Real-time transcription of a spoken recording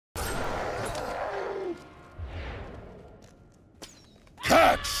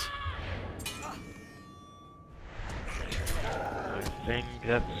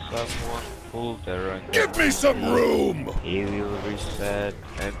that someone pulled the wrong Give me some room! He will reset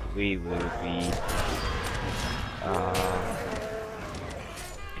and we will be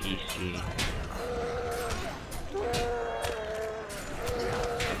PC.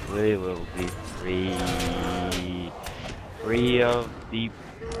 We will be free of the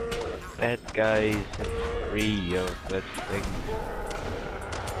bad guys and free of bad things.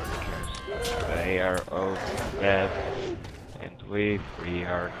 Because they are all bad and we free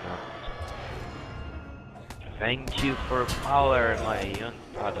are not. Thank you for power, my young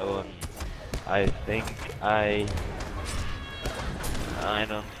Padawan. I don't think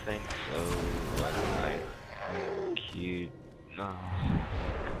so. I think you no.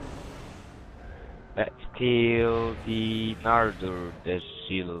 Let's steal the Nardur, the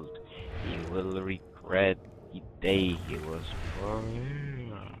shield. He will regret the day he was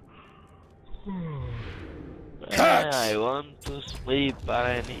born. I want to sleep, but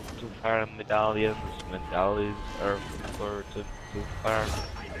I need to farm medallions. Medallions are important to farm.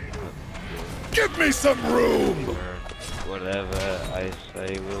 Give me some room! Whatever I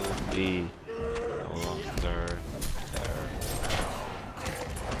say will be no longer there.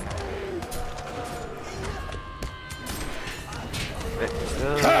 Let's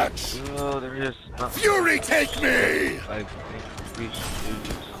go. Catch! Oh, there is not. Fury, take me! I think we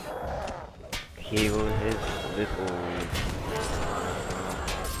should kill his little.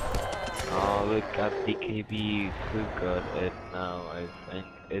 Oh, look at the KB who got it now. I think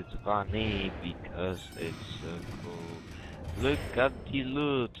it's funny because it's so cool. Look at the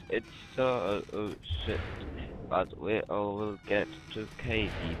loot. It's so oh shit. But we all will get to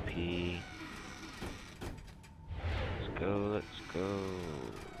KDP. Let's go. Let's go.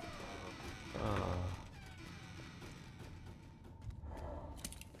 Oh.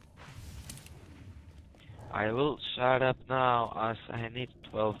 I will shut up now as I need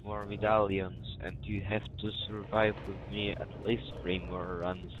 12 more medallions and you have to survive with me at least 3 more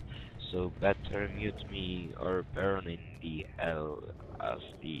runs, so better mute me or burn in the hell, as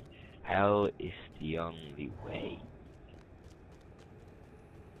the hell is the only way.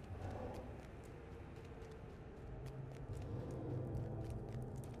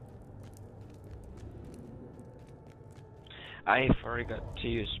 I forgot to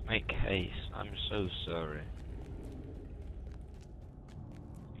use my case, I'm so sorry.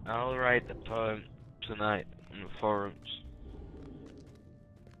 I'll write a poem tonight on the forums.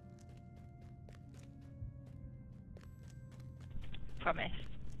 Promise.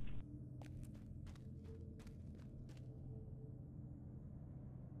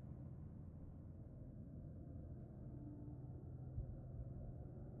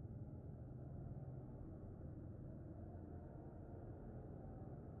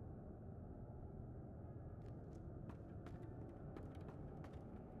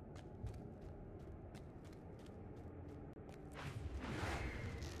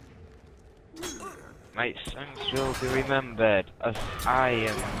 My songs will be remembered as I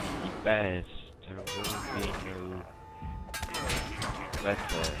am the best. There will be no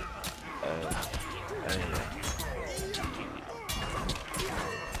better.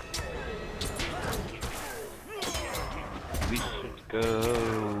 We should go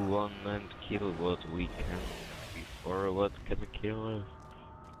on and kill what we can before what can kill us.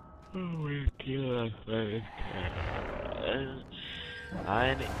 We kill us when it can.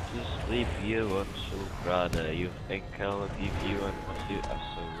 I need to sleep, you want to, brother. You think I'll give you until you are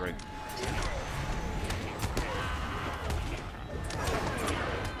so rigged.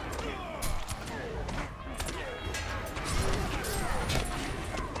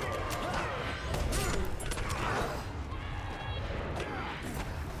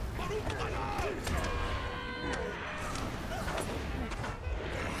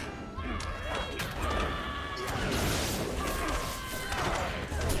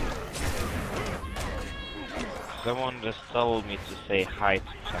 Someone just told me to say hi to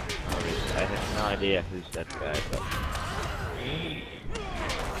Chuck Norris. I have no idea who's that guy, but...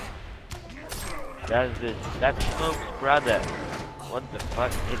 That's Smoke's brother. What the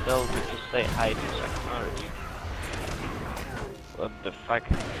fuck? He told me to say hi to Chuck Norris. What the fuck?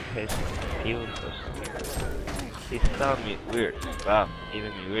 He's feelings or something. He's telling me weird stuff,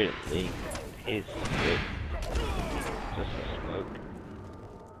 giving me weird things. He's weird. Just a Smoke.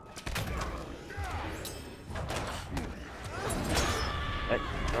 Let's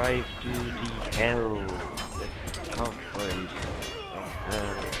drive to the hell. Let's convoys from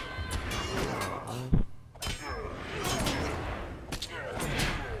hell.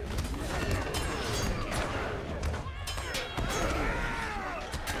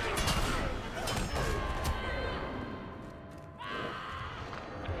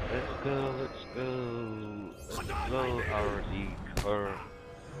 or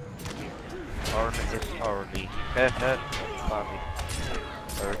horn is horny. Haha, funny.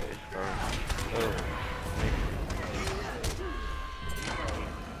 Earth is horny. Oh.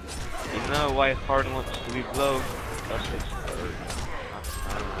 You know why horn wants to be blown? Because it's Earth.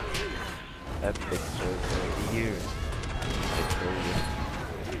 That picture is over here. It's over here.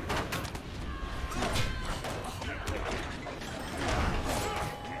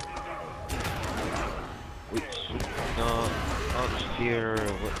 Which not fear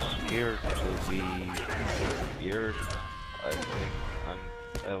what's feared to be feared. I think I'm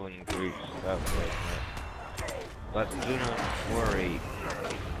telling Greek stuff right now. But do not worry.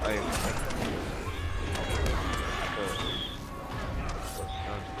 Because what's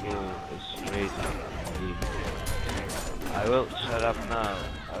not cool is raising me. I will shut up now.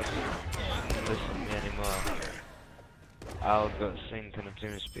 I shouldn't listen to me anymore. I'll go sync on a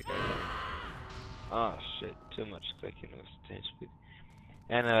TeamSpeak again. Oh shit, too much clicking with TeamSpeak.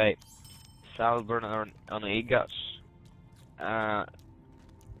 Anyway, Salburn on Egas.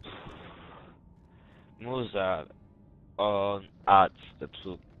 Musa on ads that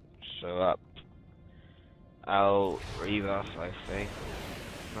will show up. I'll rebuff, I think.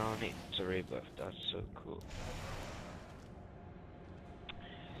 No need to rebuff, that's so cool.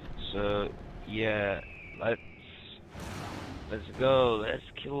 So yeah, let's go, let's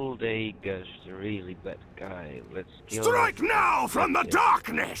kill the Egas, the really bad guy. Let's kill Strike now from the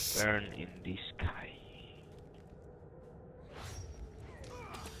darkness! Burn in the sky.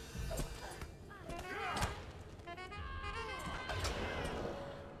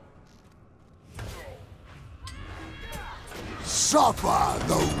 Suffer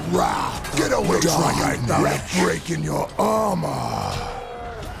the wrath. Get away! Looks like I found a break in your armor.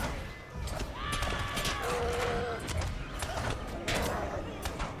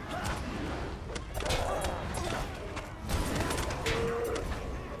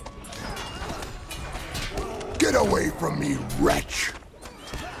 Get away from me, wretch!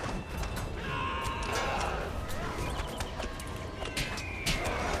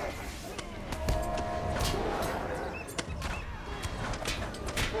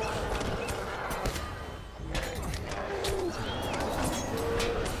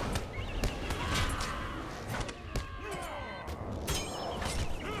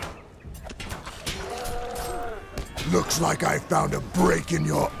 Looks like I found a break in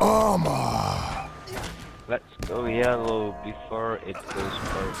your armor. Let's go yellow before it goes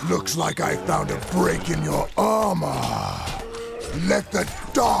purple. Looks like I found a break in your armor. Let the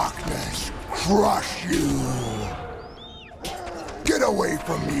darkness crush you. Get away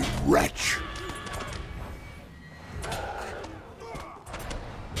from me, wretch.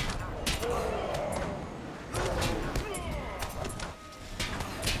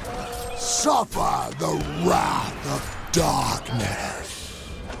 Suffer the wrath of darkness.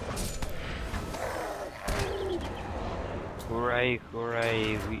 Hooray,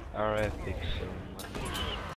 hooray, we are epic, so